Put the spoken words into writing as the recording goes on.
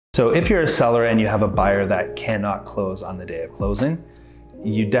So if you're a seller and you have a buyer that cannot close on the day of closing,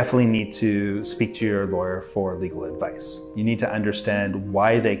 you definitely need to speak to your lawyer for legal advice. You need to understand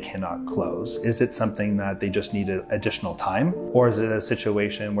why they cannot close. Is it something that they just need additional time? Or is it a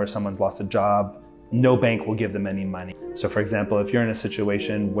situation where someone's lost a job, no bank will give them any money? So for example, if you're in a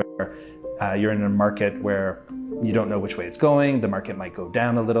situation where you're in a market where you don't know which way it's going, the market might go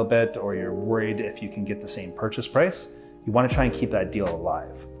down a little bit, or you're worried if you can get the same purchase price, you want to try and keep that deal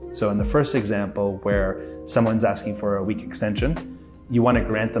alive. So in the first example where someone's asking for a week extension, you want to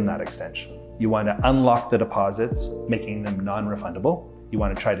grant them that extension. You want to unlock the deposits, making them non-refundable. You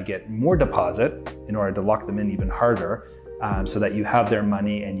want to try to get more deposit in order to lock them in even harder so that you have their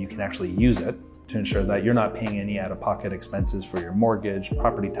money and you can actually use it to ensure that you're not paying any out-of-pocket expenses for your mortgage,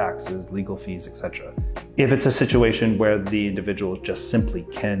 property taxes, legal fees, etc. If it's a situation where the individual just simply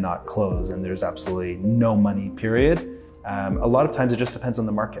cannot close and there's absolutely no money, period, a lot of times it just depends on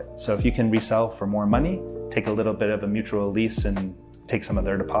the market. So if you can resell for more money, take a little bit of a mutual lease and take some of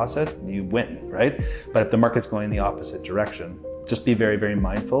their deposit, you win, right? But if the market's going the opposite direction, just be very, very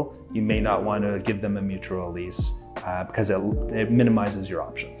mindful. You may not want to give them a mutual lease because it minimizes your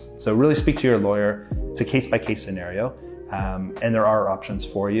options. So really speak to your lawyer. It's a case-by-case scenario, and there are options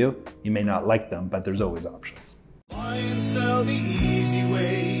for you. You may not like them, but there's always options. Buy and sell the easy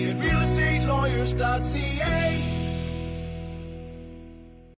way at realestateLawyers.ca.